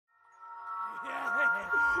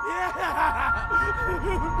Meat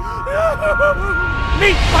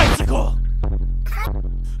bicycle!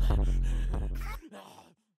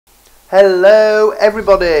 Hello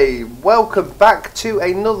everybody, welcome back to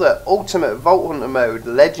another Ultimate Vault Hunter Mode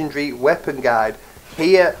Legendary Weapon Guide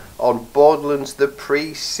here on Borderlands the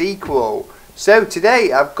pre-sequel. So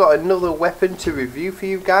today I've got another weapon to review for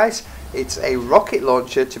you guys. It's a rocket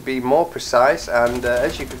launcher to be more precise, and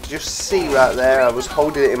as you can just see right there, I was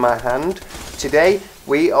holding it in my hand. Today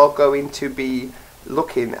we are going to be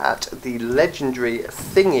looking at the legendary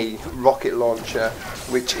thingy rocket launcher,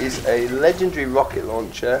 which is a legendary rocket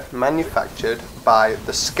launcher manufactured by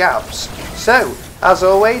the Scavs. So as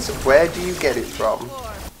always, where do you get it from?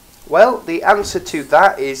 Well, the answer to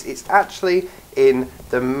that is it's actually in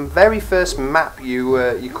the very first map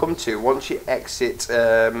you come to once you exit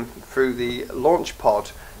through the launch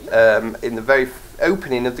pod in the very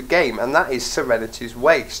opening of the game, and that is Serenity's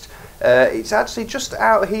Waste. It's actually just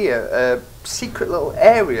out here, a secret little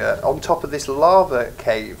area on top of this lava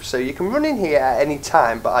cave, so you can run in here at any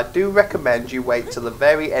time, but I do recommend you wait till the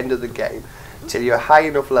very end of the game till you're high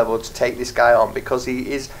enough level to take this guy on, because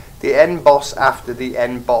he is the end boss after the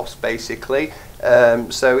end boss basically.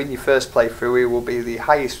 So in your first playthrough he will be the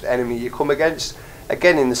highest enemy you come against.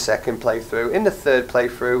 Again in the second playthrough. In the third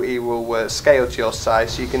playthrough he will scale to your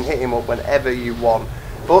size, so you can hit him up whenever you want.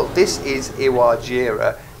 But this is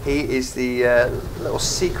Iwajira. He is the little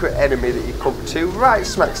secret enemy that you come to right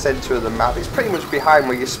smack centre of the map. It's pretty much behind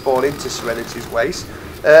where you spawn into Serenity's Waste.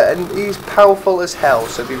 And he's powerful as hell,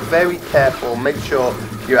 so be very careful. Make sure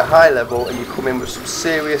you're at high level and you come in with some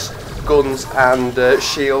serious guns and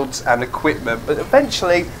shields and equipment. But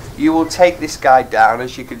eventually you will take this guy down,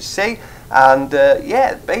 as you can see. And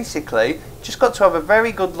yeah, basically just got to have a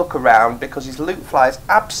very good look around, because his loot flies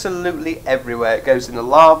absolutely everywhere. It goes in the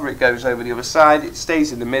lava, it goes over the other side, it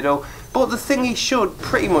stays in the middle, but the thingy should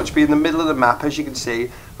pretty much be in the middle of the map, as you can see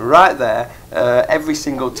right there, every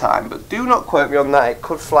single time. But do not quote me on that, it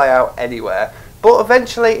could fly out anywhere, but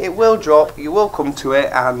eventually it will drop, you will come to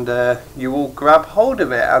it, and you will grab hold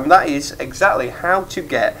of it. And that is exactly how to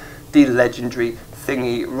get the legendary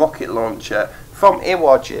thingy rocket launcher from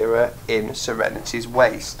Iwajira in Serenity's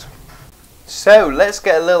Waste. So let's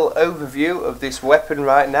get a little overview of this weapon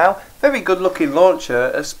right now. Very good looking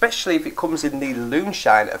launcher, especially if it comes in the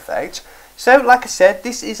Loonshine effect. So like I said,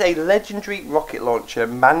 this is a legendary rocket launcher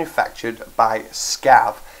manufactured by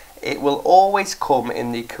Scav. It will always come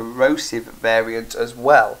in the corrosive variant as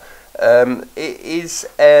well. It is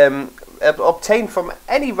obtained from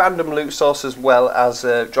any random loot source, as well as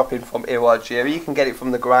dropping from Iwajira. You can get it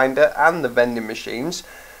from the grinder and the vending machines.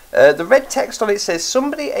 The red text on it says,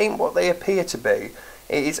 "Somebody ain't what they appear to be."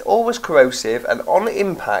 It is always corrosive, and on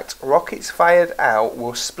impact, rockets fired out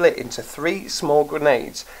will split into 3 small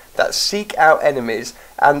grenades that seek out enemies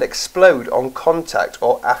and explode on contact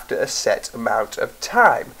or after a set amount of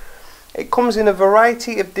time. It comes in a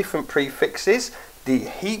variety of different prefixes. The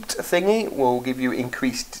heaped thingy will give you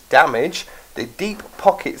increased damage. The deep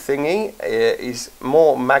pocket thingy is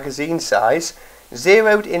more magazine size.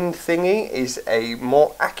 Zeroed in thingy is a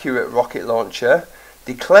more accurate rocket launcher.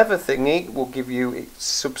 The clever thingy will give you a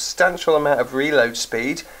substantial amount of reload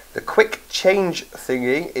speed. The quick change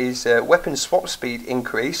thingy is weapon swap speed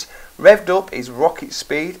increase. Revved up is rocket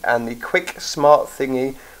speed, and the quick smart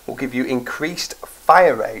thingy will give you increased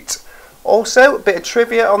fire rate. Also, a bit of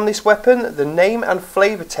trivia on this weapon: the name and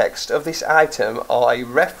flavour text of this item are a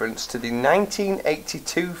reference to the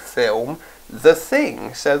 1982 film The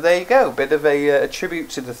Thing. So there you go, bit of a tribute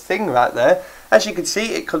to The Thing right there. As you can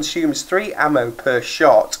see, it consumes 3 ammo per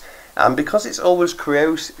shot, and because it's always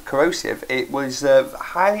corrosive, it was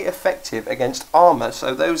highly effective against armour.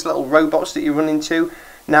 So those little robots that you run into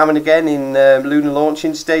now and again in Lunar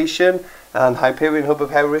Launching Station and Hyperion Hub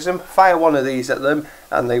of Heroism, fire one of these at them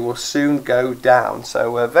and they will soon go down.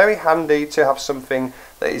 So very handy to have something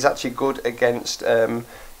that is actually good against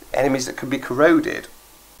enemies that can be corroded.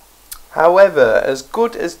 However, as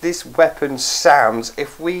good as this weapon sounds,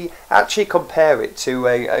 if we actually compare it to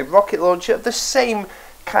a rocket launcher of the same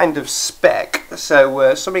kind of spec,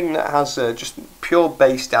 so something that has just pure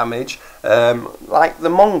base damage, like the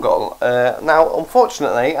Mongol. Now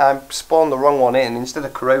unfortunately I spawned the wrong one in. Instead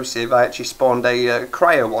of corrosive, I actually spawned a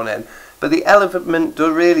cryo one in, but the element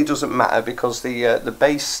really doesn't matter, because the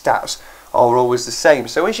base stats are always the same.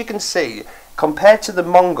 So as you can see, compared to the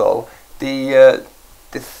Mongol,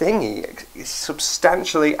 the thingy is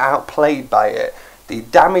substantially outplayed by it. The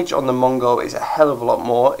damage on the Mongol is a hell of a lot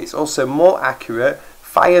more. It's also more accurate,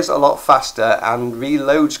 fires a lot faster, and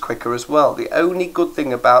reloads quicker as well. The only good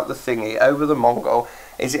thing about the thingy over the Mongol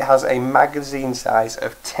is it has a magazine size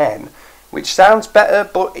of 10. which sounds better,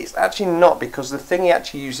 but it's actually not, because the thingy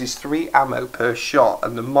actually uses 3 ammo per shot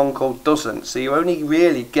and the Mongol doesn't, so you only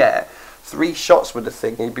really get 3 shots with the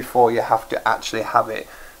thingy before you have to actually have it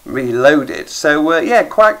reloaded. So yeah,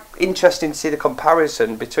 quite interesting to see the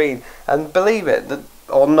comparison between, and believe it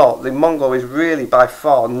or not, the Mongol is really by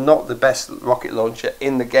far not the best rocket launcher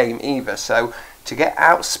in the game either, so to get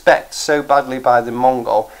out-specced so badly by the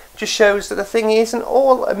Mongol just shows that the thing isn't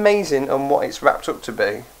all amazing on what it's wrapped up to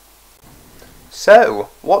be. So,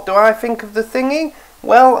 what do I think of the thingy?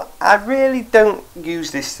 Well, I really don't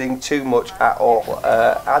use this thing too much at all.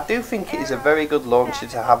 I do think it is a very good launcher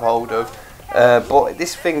to have hold of, but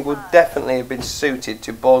this thing would definitely have been suited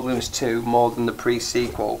to Borderlands 2 more than the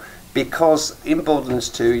pre-sequel, because in Borderlands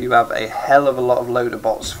 2 you have a hell of a lot of loader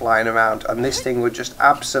bots flying around, and this thing would just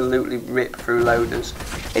absolutely rip through loaders.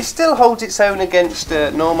 It still holds its own against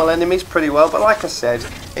normal enemies pretty well, but like I said,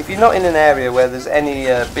 if you're not in an area where there's any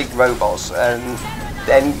big robots,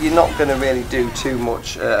 then you're not going to really do too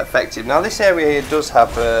much effective. Now this area here does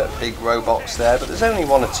have big robots there, but there's only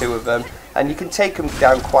 1 or 2 of them, and you can take them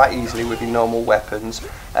down quite easily with your normal weapons.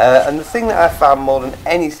 And the thing that I found more than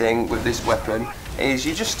anything with this weapon is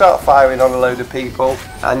you just start firing on a load of people,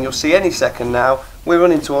 and you'll see any second now we're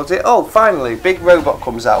running towards it. Oh, finally, big robot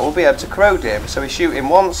comes out, we'll be able to corrode him. So we shoot him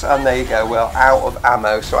once, and there you go, we're out of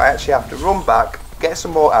ammo, so I actually have to run back, get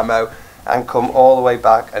some more ammo, and come all the way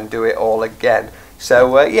back and do it all again.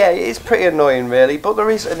 So yeah, it's pretty annoying really, but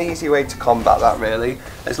there is an easy way to combat that really.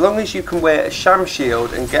 As long as you can wear a sham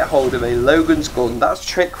shield and get hold of a Logan's gun. That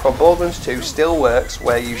trick from Borderlands 2 still works,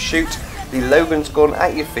 where you shoot the Logan's gun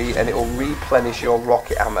at your feet and it will replenish your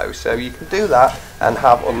rocket ammo. So you can do that and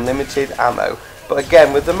have unlimited ammo. But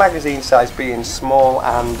again, with the magazine size being small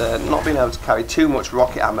and not being able to carry too much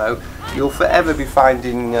rocket ammo, you'll forever be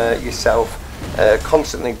finding yourself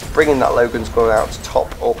constantly bringing that Logan's gun out to top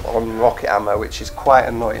up on rocket ammo, which is quite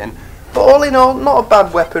annoying. But all in all, not a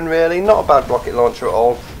bad weapon really, not a bad rocket launcher at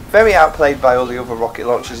all. Very outplayed by all the other rocket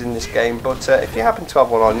launchers in this game, but if you happen to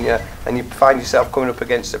have one on you and you find yourself coming up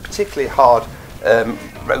against a particularly hard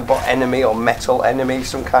robot enemy or metal enemy,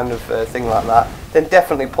 some kind of thing like that, then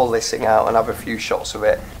definitely pull this thing out and have a few shots of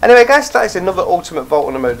it. Anyway guys, that is another Ultimate Vault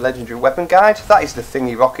Hunter Mode Legendary Weapon Guide. That is the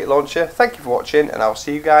Thingy rocket launcher. Thank you for watching, and I'll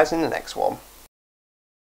see you guys in the next one.